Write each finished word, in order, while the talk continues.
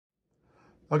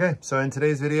Okay, so in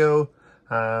today's video,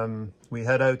 we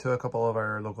head out to a couple of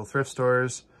our local thrift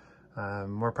stores.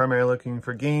 We're primarily looking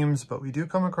for games, but we do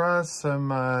come across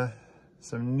some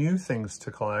new things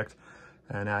to collect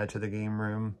and add to the game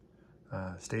room.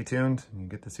 Stay tuned and you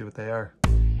get to see what they are.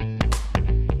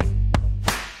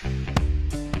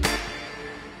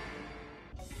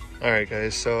 Alright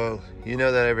guys, so you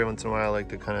know that every once in a while I like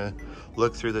to kind of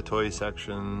look through the toy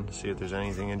section, see if there's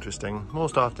anything interesting.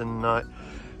 Most often not.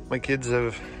 My kids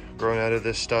have grown out of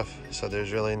this stuff, so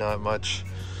there's really not much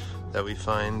that we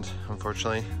find,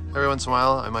 unfortunately. Every once in a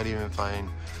while I might even find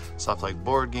stuff like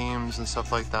board games and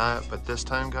stuff like that, but this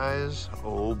time guys,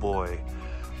 oh boy,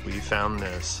 we found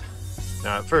this.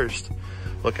 Now at first,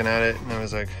 looking at it, and I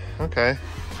was like, okay,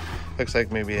 looks like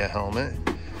maybe a helmet,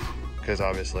 because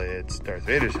obviously it's Darth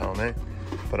Vader's helmet,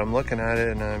 but I'm looking at it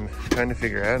and I'm trying to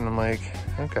figure out, and I'm like,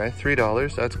 okay,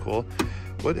 $3, that's cool.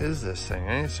 What is this thing,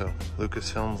 eh? So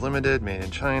Lucasfilms Limited, made in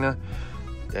China.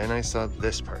 Then I saw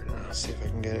this part. Let's see if I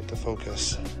can get it to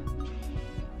focus.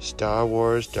 Star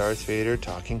Wars Darth Vader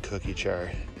talking cookie jar.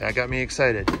 That got me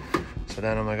excited. So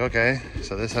then I'm like, okay,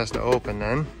 so this has to open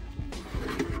then.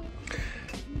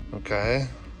 Okay.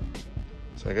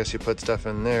 So I guess you put stuff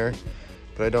in there,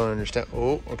 but I don't understand.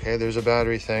 Oh, okay, there's a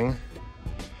battery thing.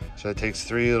 So it takes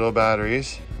 3 little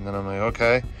batteries. And then I'm like,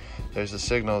 okay, there's a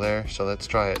signal there, so let's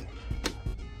try it.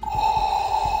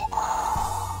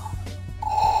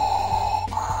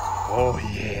 Oh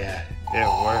yeah, it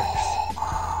works.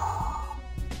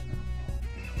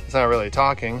 It's not really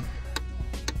talking,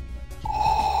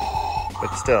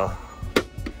 but still,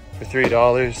 for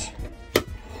 $3,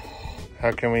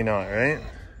 how can we not, right?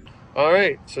 All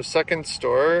right, so second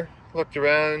store, looked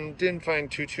around, didn't find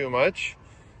too much.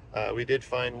 We did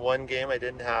find one game I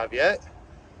didn't have yet.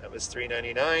 That was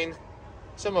 $3.99.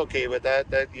 So I'm okay with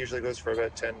that. That usually goes for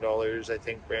about $10, I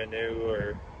think, brand new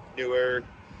or newer.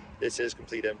 This is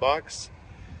complete in box.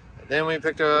 And then we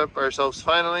picked up ourselves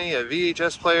finally a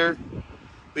VHS player.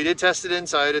 We did test it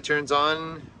inside, it turns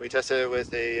on. We tested it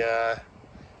with a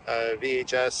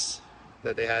VHS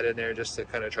that they had in there just to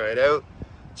kind of try it out.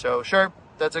 So Sharp,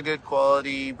 that's a good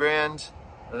quality brand.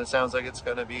 And it sounds like it's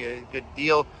gonna be a good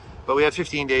deal. But we have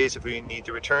 15 days if we need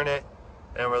to return it.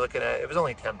 And we're looking at, it was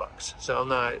only 10 bucks. So I'm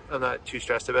not too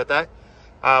stressed about that.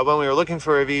 When we were looking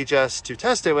for a VHS to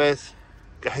test it with,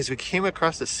 guys, we came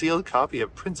across a sealed copy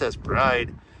of Princess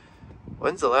Bride.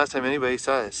 When's the last time anybody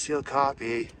saw a sealed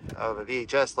copy of a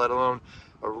VHS, let alone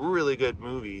a really good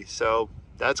movie? So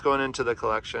that's going into the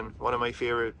collection. One of my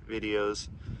favorite videos.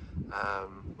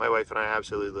 My wife and I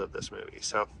absolutely love this movie.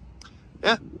 So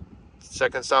yeah,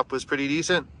 second stop was pretty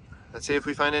decent. Let's see if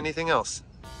we find anything else.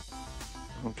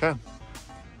 Okay.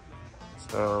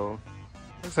 So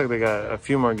looks like they got a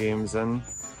few more games in.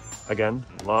 Again,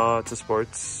 lots of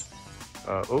sports.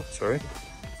 Oh, sorry.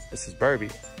 This is Barbie.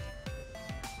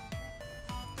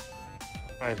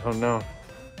 I don't know.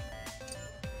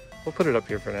 We'll put it up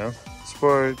here for now.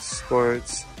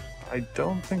 Sports. I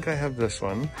don't think I have this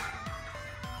one.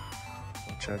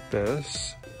 I'll check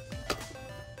this.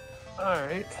 All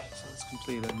right, so it's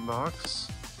complete in box.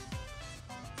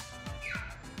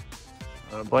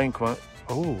 Blank one.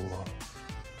 Oh,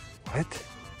 what?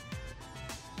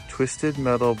 Twisted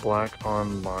Metal Black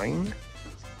Online?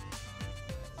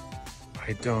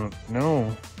 I don't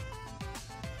know.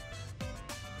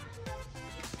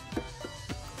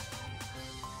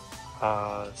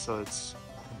 So it's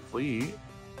complete.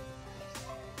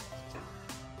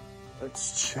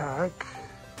 Let's check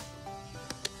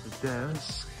the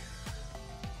desk.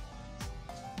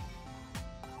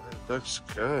 It looks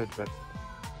good, but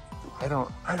I don't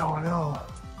know.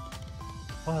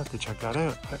 I'll have to check that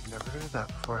out. I've never heard of that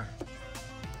before.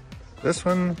 This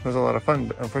one was a lot of fun,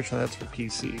 but unfortunately that's for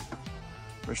PC.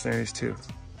 Mercenaries 2.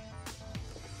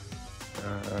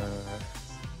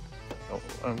 Oh,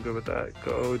 I'm good with that.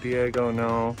 Go Diego,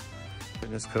 no.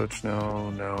 Fitness Coach,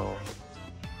 no.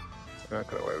 We're not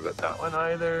gonna worry about that one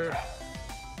either.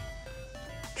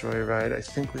 Joyride, I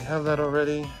think we have that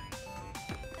already.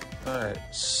 Alright,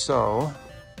 so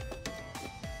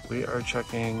we are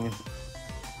checking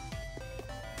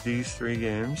these 3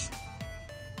 games.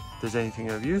 If there's anything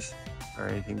of use or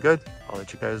anything good, I'll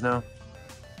let you guys know.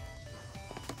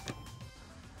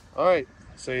 Alright,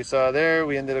 so you saw there,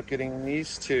 we ended up getting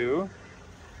these 2.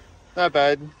 Not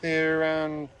bad. They're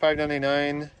around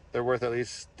 $5.99. They're worth at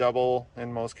least double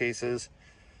in most cases.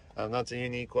 That's a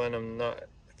unique one. I'm not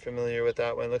familiar with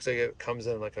that one. Looks like it comes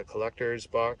in like a collector's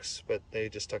box, but they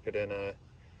just stuck it in a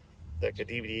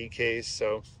DVD case.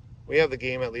 So we have the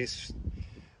game at least.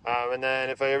 And then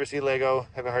if I ever see Lego,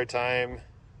 I have a hard time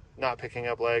not picking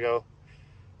up Lego.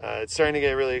 It's starting to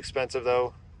get really expensive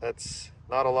though. That's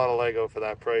Not a lot of Lego for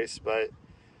that price, but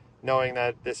knowing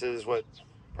that this is what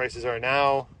prices are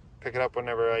now, pick it up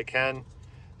whenever I can.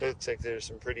 Looks like there's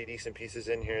some pretty decent pieces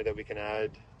in here that we can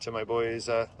add to my boys'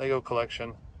 Lego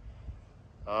collection.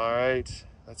 All right,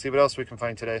 let's see what else we can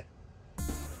find today.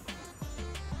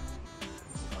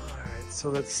 All right, so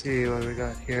let's see what we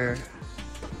got here.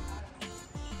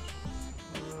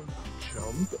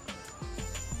 Jump.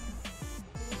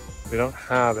 We don't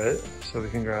have it, so we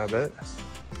can grab it.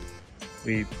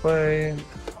 We play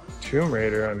Tomb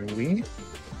Raider on Wii.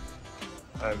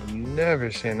 I've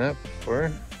never seen that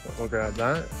before, but we'll grab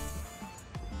that.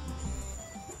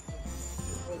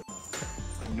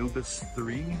 Anubis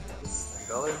 3,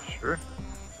 $3, sure.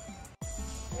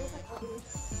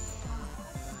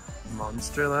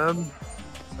 Monster Lab,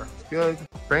 sounds good.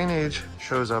 Brain Age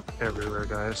shows up everywhere,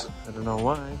 guys. I don't know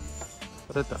why,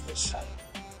 but it does.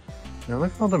 Now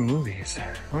look at all the movies.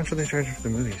 How much are they charging for the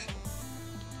movies?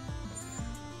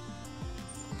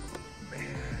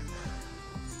 Man.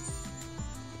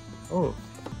 Oh,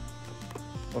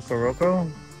 Loco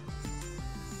Roco.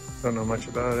 Don't know much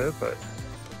about it, but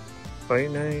Fight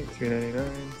Night, $3.99.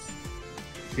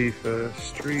 FIFA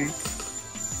Street.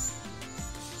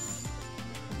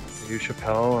 Dave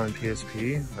Chappelle on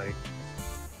PSP. Like,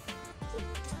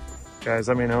 guys,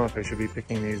 let me know if I should be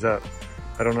picking these up.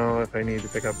 I don't know if I need to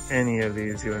pick up any of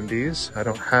these UMDs. I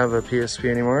don't have a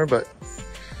PSP anymore, but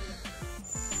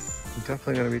I'm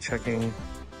definitely going to be checking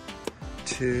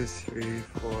 2, 3,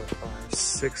 4, 5,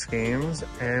 6 games.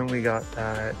 And we got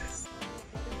that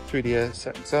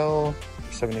 3DS XL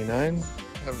for $79. I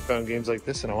haven't found games like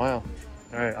this in a while.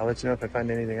 All right, I'll let you know if I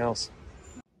find anything else.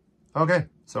 Okay,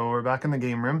 so we're back in the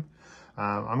game room.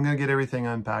 I'm going to get everything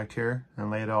unpacked here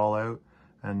and lay it all out,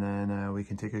 and then we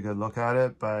can take a good look at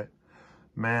it. But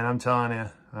man, I'm telling you,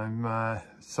 I'm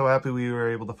so happy we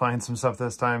were able to find some stuff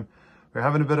this time. We're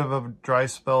having a bit of a dry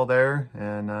spell there,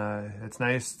 and it's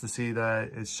nice to see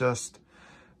that it's just,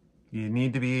 you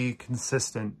need to be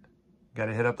consistent. Got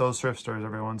to hit up those thrift stores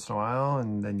every once in a while,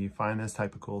 and then you find this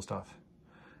type of cool stuff.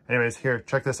 Anyways, here,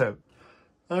 check this out.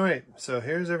 All right, so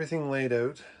here's everything laid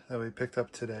out that we picked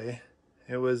up today.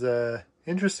 It was a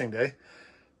interesting day.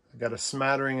 I got a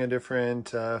smattering of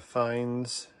different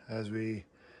finds as we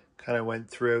kind of went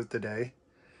throughout the day.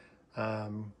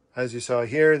 As you saw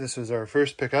here, this was our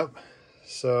first pickup.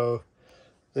 So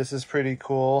this is pretty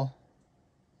cool.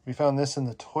 We found this in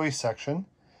the toy section.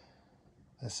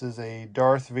 This is a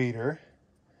Darth Vader.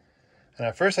 And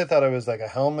at first I thought it was like a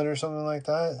helmet or something like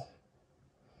that.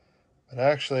 But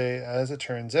actually, as it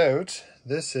turns out,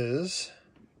 this is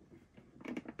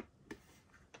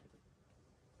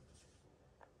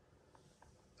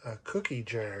a cookie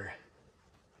jar.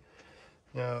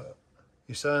 Now,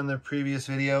 you saw in the previous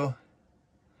video,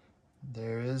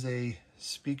 there is a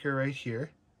speaker right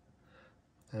here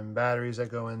and batteries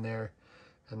that go in there.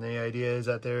 And the idea is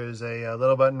that there is a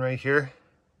little button right here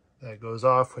that goes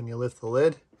off when you lift the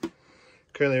lid.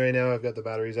 Currently right now I've got the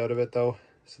batteries out of it though,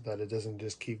 so that it doesn't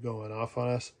just keep going off on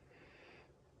us.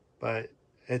 But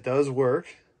it does work,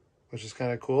 which is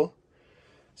kind of cool.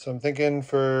 So I'm thinking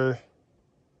for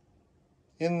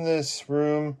in this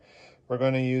room, we're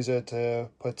going to use it to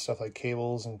put stuff like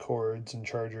cables and cords and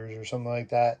chargers or something like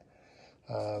that.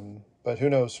 But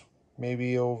who knows,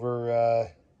 maybe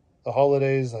over the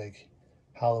holidays, like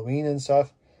Halloween and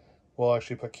stuff, we'll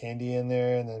actually put candy in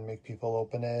there and then make people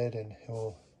open it, and it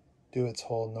will do its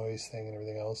whole noise thing and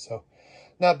everything else. So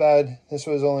not bad. This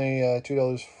was only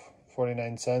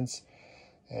 $2.49,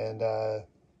 and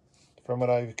from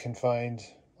what I can find,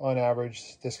 on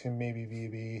average, this can maybe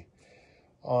be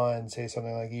on, say,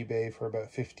 something like eBay for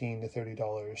about $15 to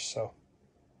 $30. So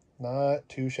not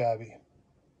too shabby.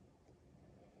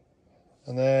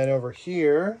 And then over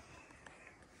here,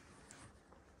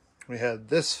 we had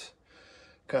this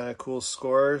kind of cool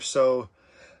score. So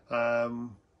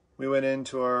we went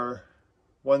into our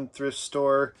one thrift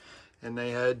store and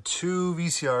they had 2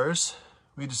 VCRs.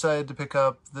 We decided to pick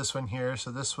up this one here.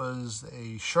 So this was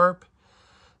a Sharp.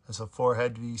 It's a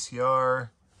 4-head VCR.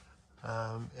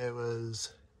 It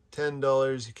was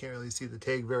 $10. You can't really see the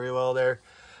tag very well there.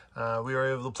 We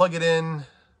were able to plug it in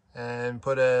and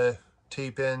put a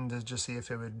tape in to just see if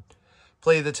it would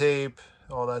play the tape,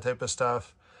 all that type of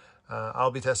stuff.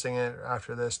 I'll be testing it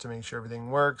after this to make sure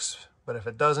everything works. But if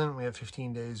it doesn't, we have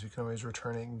 15 days. We can always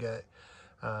return it and get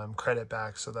credit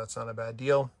back. So that's not a bad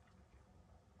deal.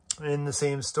 In the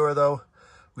same store though,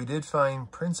 we did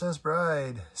find Princess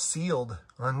Bride sealed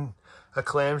on a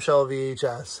clamshell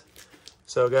VHS.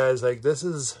 So guys, like, this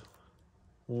is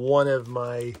one of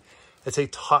my, I'd say,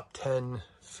 top 10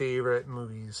 favorite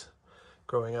movies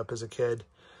growing up as a kid.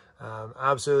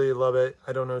 Absolutely love it.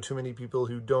 I don't know too many people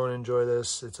who don't enjoy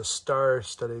this. It's a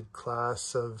star-studded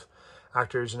class of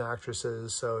actors and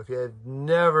actresses. So if you have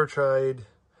never tried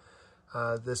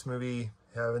this movie,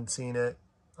 haven't seen it,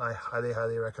 I highly,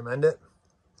 highly recommend it.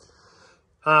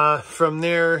 From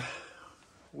there,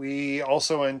 we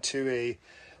also went to a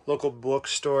local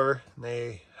bookstore, and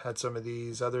they had some of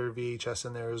these other VHS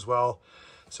in there as well.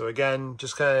 So again,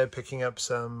 just kind of picking up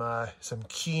some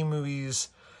key movies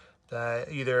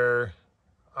that either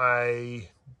I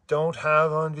don't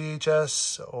have on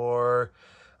VHS or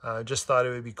just thought it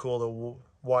would be cool to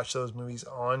watch those movies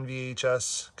on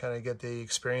VHS, kind of get the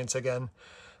experience again.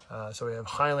 So we have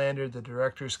Highlander, the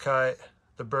director's cut,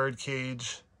 The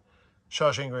Birdcage,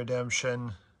 Shawshank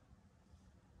Redemption,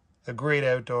 The Great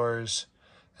Outdoors,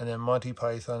 and then Monty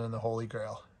Python and the Holy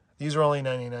Grail. These are only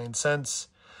 99 cents,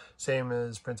 same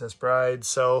as Princess Bride.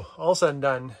 So all said and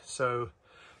done. So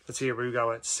let's see here, we've got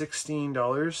what,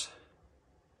 $16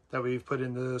 that we've put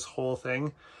into this whole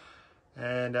thing.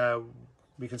 And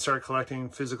we can start collecting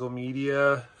physical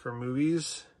media for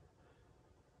movies.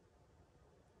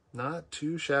 Not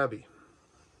too shabby.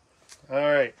 All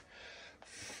right,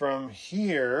 from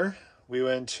here, we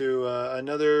went to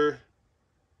another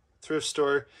thrift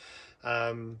store.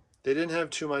 They didn't have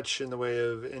too much in the way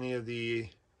of any of the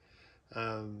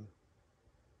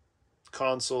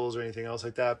consoles or anything else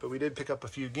like that, but we did pick up a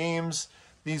few games.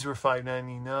 These were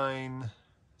 $5.99.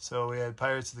 So we had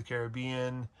Pirates of the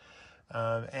Caribbean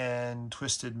and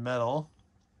Twisted Metal.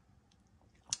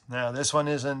 Now this one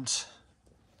isn't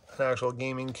an actual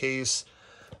gaming case,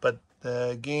 but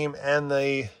the game and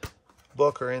the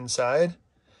book are inside.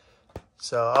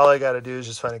 So all I got to do is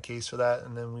just find a case for that,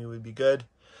 and then we would be good.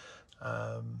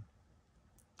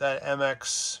 That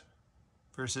MX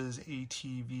versus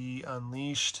ATV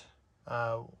Unleashed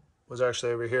was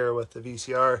actually over here with the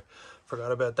VCR.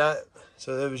 Forgot about that.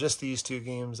 So there was just these two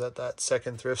games at that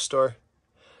second thrift store.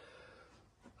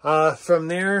 From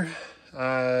there,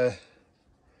 had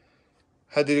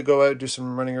to go out, do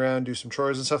some running around, do some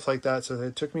chores and stuff like that. So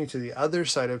they took me to the other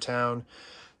side of town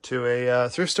to a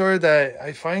thrift store that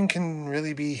I find can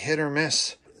really be hit or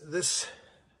miss. This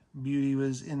beauty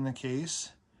was in the case,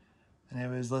 and it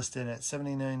was listed at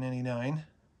 $79.99.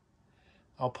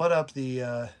 I'll put up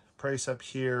the price up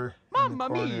here in the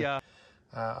corner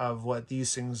of what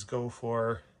these things go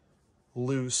for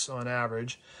loose on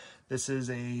average. This is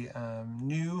a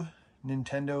new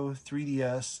Nintendo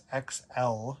 3DS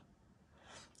XL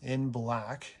in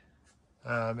black.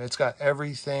 It's got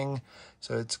everything.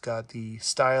 So it's got the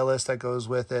stylus that goes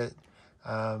with it.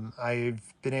 I've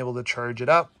been able to charge it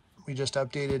up. We just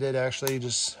updated it actually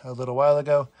just a little while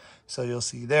ago. So you'll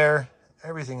see there,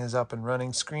 everything is up and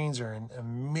running. Screens are in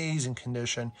amazing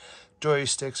condition.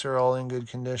 Joysticks are all in good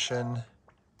condition.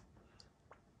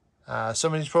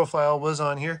 Somebody's profile was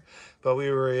on here, but we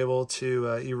were able to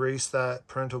erase that.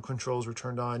 Parental controls were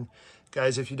turned on.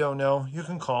 Guys, if you don't know, you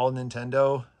can call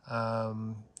Nintendo.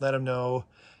 Let them know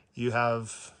you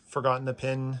have forgotten the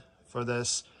PIN for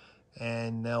this,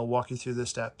 and they'll walk you through the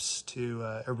steps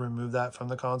to remove that from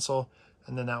the console,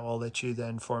 and then that will let you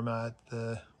then format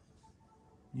the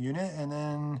unit and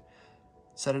then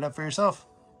set it up for yourself.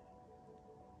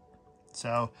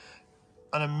 So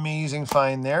an amazing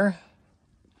find there.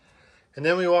 And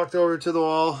then we walked over to the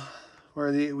wall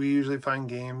where we usually find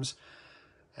games,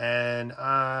 and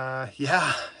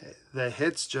yeah, the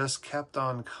hits just kept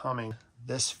on coming.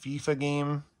 This FIFA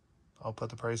game, I'll put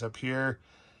the price up here.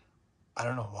 I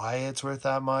don't know why it's worth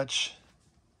that much.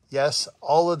 Yes,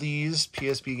 all of these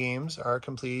PSP games are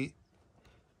complete.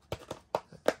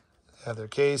 Have their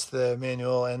case, the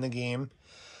manual, and the game.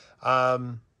 I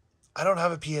don't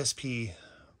have a PSP.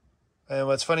 And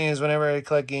what's funny is whenever I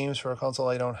collect games for a console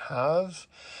I don't have,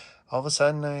 all of a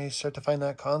sudden I start to find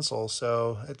that console.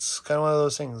 So it's kind of one of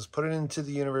those things. Put it into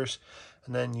the universe,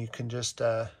 and then you can just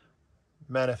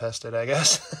manifest it, I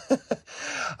guess.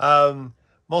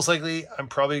 Most likely, I'm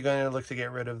probably going to look to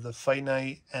get rid of the Fight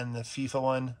Night and the FIFA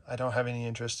one. I don't have any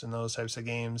interest in those types of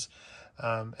games.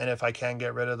 And if I can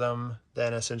get rid of them,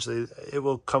 then essentially it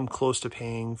will come close to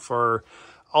paying for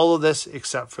all of this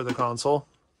except for the console.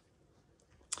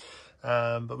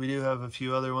 But we do have a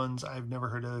few other ones. I've never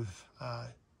heard of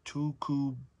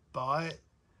Tukubai,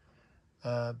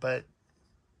 but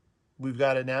we've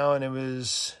got it now, and it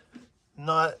was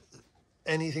not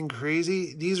anything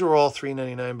crazy. These were all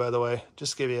 $3.99, by the way,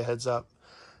 just to give you a heads up.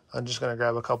 I'm just going to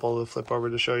grab a couple to flip over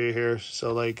to show you here.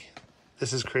 So like,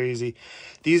 this is crazy.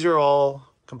 These are all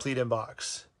complete in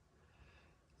box.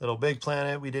 Little Big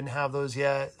Planet, we didn't have those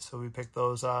yet, so we picked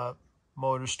those up.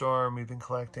 MotorStorm, we've been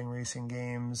collecting racing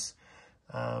games.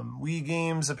 Wii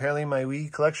games, apparently my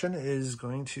Wii collection is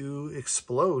going to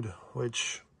explode,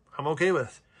 which I'm okay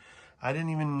with. I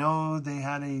didn't even know they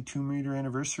had a 2-meter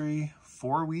anniversary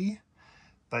for Wii,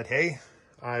 but hey,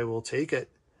 I will take it.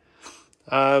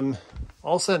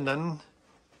 All said and done,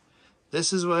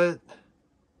 this is what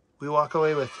we walk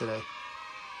away with today.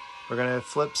 We're gonna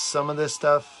flip some of this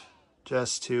stuff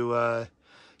just to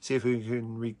see if we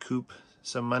can recoup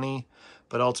some money,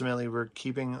 but ultimately we're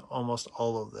keeping almost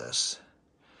all of this.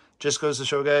 Just goes to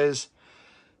show, guys,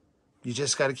 you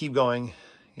just got to keep going.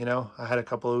 You know, I had a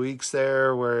couple of weeks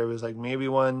there where it was like maybe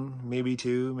 1, maybe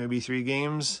 2, maybe 3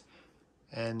 games.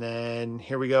 And then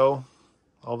here we go.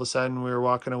 All of a sudden we were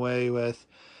walking away with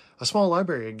a small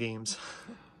library of games.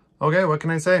 Okay, what can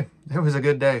I say? It was a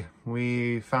good day.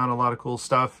 We found a lot of cool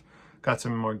stuff. Got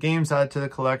some more games added to the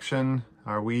collection.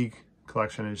 Our Wii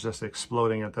collection is just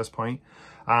exploding at this point.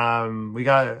 We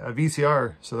got a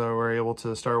VCR so that we're able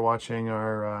to start watching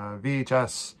our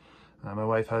VHS. My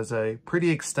wife has a pretty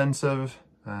extensive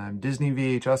Disney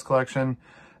VHS collection,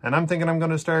 and I'm thinking I'm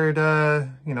going to start,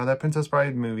 you know, that Princess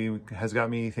Bride movie has got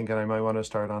me thinking I might want to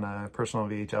start on a personal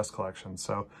VHS collection.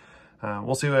 So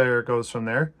we'll see where it goes from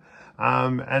there.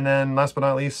 And then last but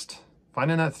not least,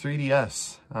 finding that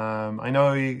 3DS. I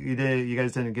know you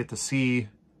guys didn't get to see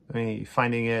me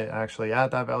finding it actually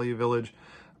at that Value Village.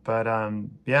 But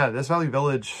yeah, this Value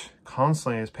Village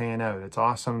constantly is paying out. It's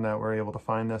awesome that we're able to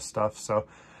find this stuff. So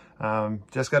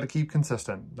just got to keep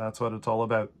consistent. That's what it's all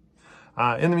about.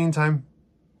 In the meantime,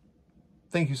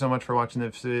 thank you so much for watching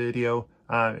this video.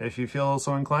 If you feel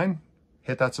so inclined,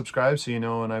 hit that subscribe so you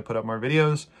know when I put up more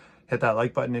videos. Hit that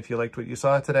like button if you liked what you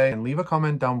saw today, and leave a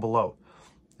comment down below.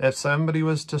 If somebody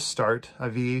was to start a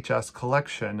VHS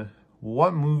collection,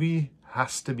 what movie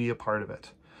has to be a part of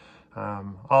it?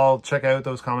 I'll check out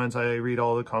those comments. I read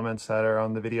all the comments that are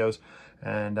on the videos,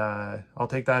 and I'll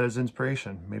take that as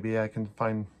inspiration. Maybe I can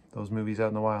find those movies out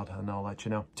in the wild, and I'll let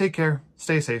you know. Take care,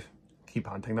 stay safe, keep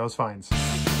hunting those finds.